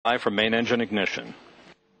for main engine ignition.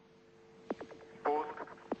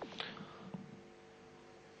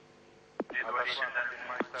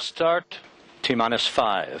 Start. T-minus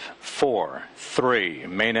 5, 4, 3.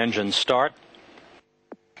 Main engine start.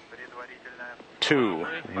 2,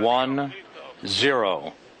 1,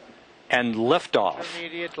 0. And liftoff.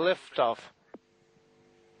 Immediate liftoff.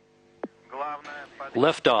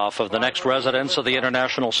 Liftoff of the next residence of the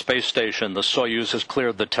International Space Station. The Soyuz has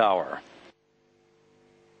cleared the tower.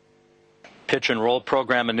 Pitch and roll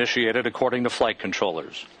program initiated according to flight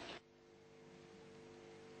controllers.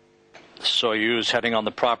 The Soyuz heading on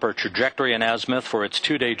the proper trajectory and azimuth for its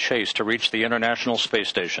 2-day chase to reach the International Space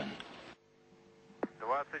Station.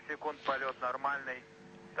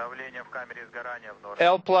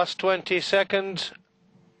 L plus 20 seconds.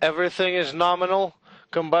 Everything is nominal.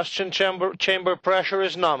 Combustion chamber pressure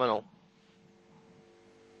is nominal.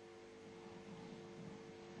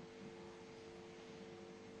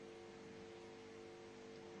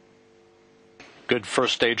 Good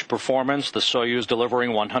first stage performance. The Soyuz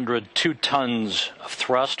delivering 102 tons of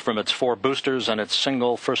thrust from its 4 boosters and its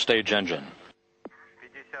single first stage engine.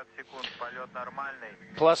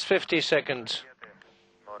 Plus 50 seconds.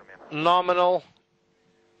 Nominal.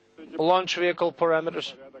 Launch vehicle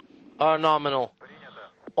parameters are nominal.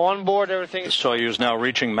 On board, everything The is... Soyuz now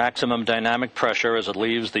reaching maximum dynamic pressure as it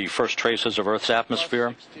leaves the first traces of Earth's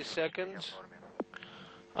atmosphere. 60 seconds.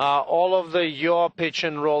 All of the yaw, pitch,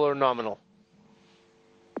 and roll are nominal.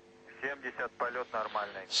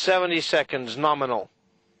 70 seconds, nominal.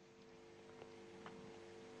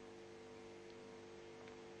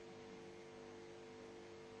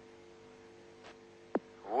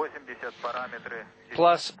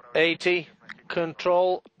 Plus 80.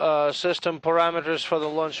 Control system parameters for the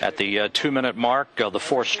launch. At the 2-minute mark, the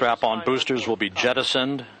 4 strap-on boosters will be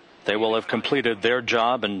jettisoned. They will have completed their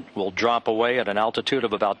job and will drop away at an altitude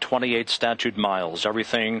of about 28 statute miles.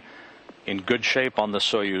 Everything in good shape on the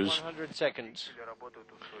Soyuz. 100 seconds.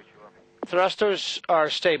 Thrusters are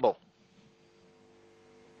stable.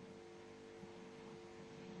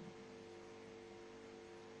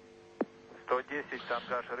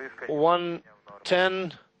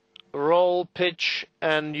 $110 roll, pitch,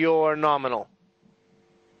 and your nominal.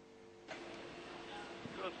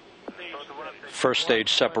 First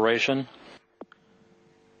stage separation.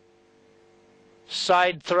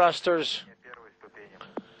 Side thrusters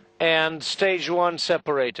and stage 1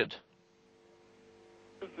 separated.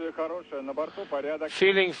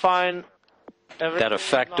 Feeling fine. That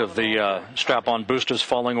effect of the strap-on boosters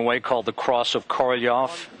falling away, called the Cross of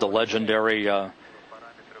Korolyov, the legendary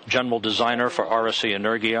general designer for RSE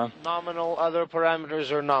Energia. Nominal, other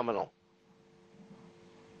parameters are nominal.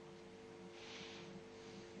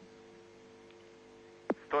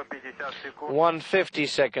 $150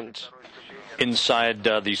 seconds. Inside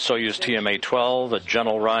the Soyuz TMA12, a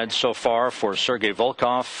gentle ride so far for Sergei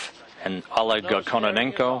Volkov and Oleg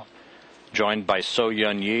Kononenko, joined by So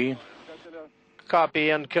Yun Yi. Copy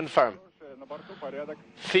and confirm.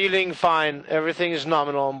 Feeling fine. Everything is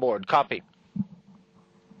nominal on board. Copy.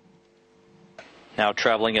 Now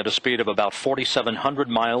traveling at a speed of about 4,700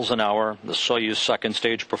 miles an hour, the Soyuz second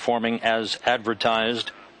stage performing as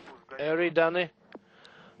advertised. Eridani,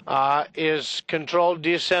 is controlled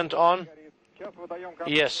descent on?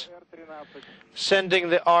 Yes. Sending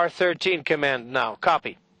the R13 command now.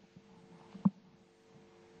 Copy.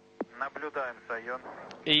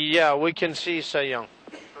 Yeah, we can see Sayong.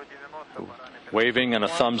 Waving and a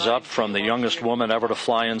thumbs up from the youngest woman ever to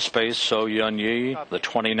fly in space, So Yun Yi, the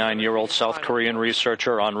 29-year-old South Korean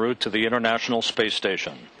researcher en route to the International Space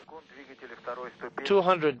Station.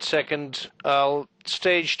 200 seconds.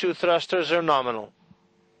 Stage 2 thrusters are nominal.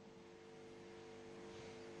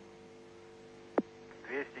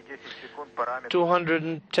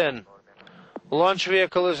 $210. Launch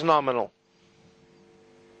vehicle is nominal.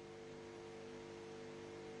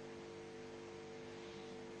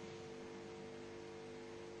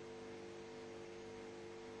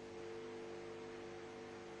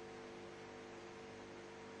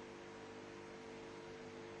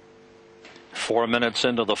 Four minutes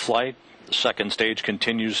into the flight, the second stage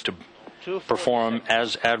continues to perform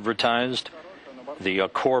as advertised. The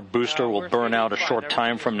core booster will burn out a short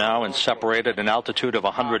time from now and separate at an altitude of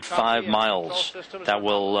 105 miles. That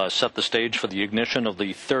will set the stage for the ignition of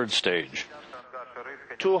the third stage.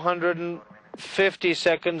 250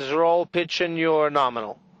 seconds roll, pitch, and your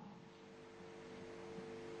nominal.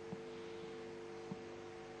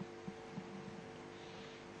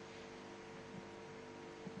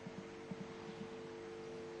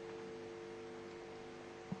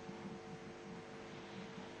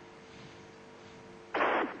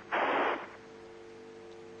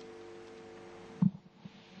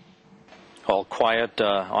 All quiet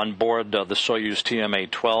on board the Soyuz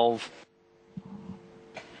TMA12.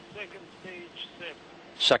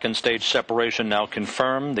 Second stage separation now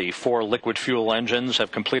confirmed. The 4 liquid fuel engines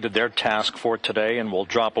have completed their task for today and will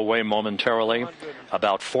drop away momentarily.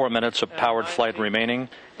 About 4 minutes of powered flight remaining.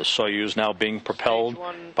 The Soyuz now being propelled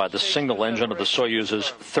by the single engine of the Soyuz's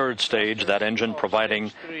third stage, that engine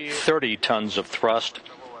providing 30 tons of thrust,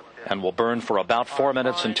 and will burn for about 4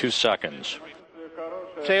 minutes and 2 seconds.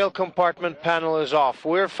 Tail compartment panel is off.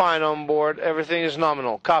 We're fine on board. Everything is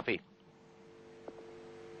nominal. Copy.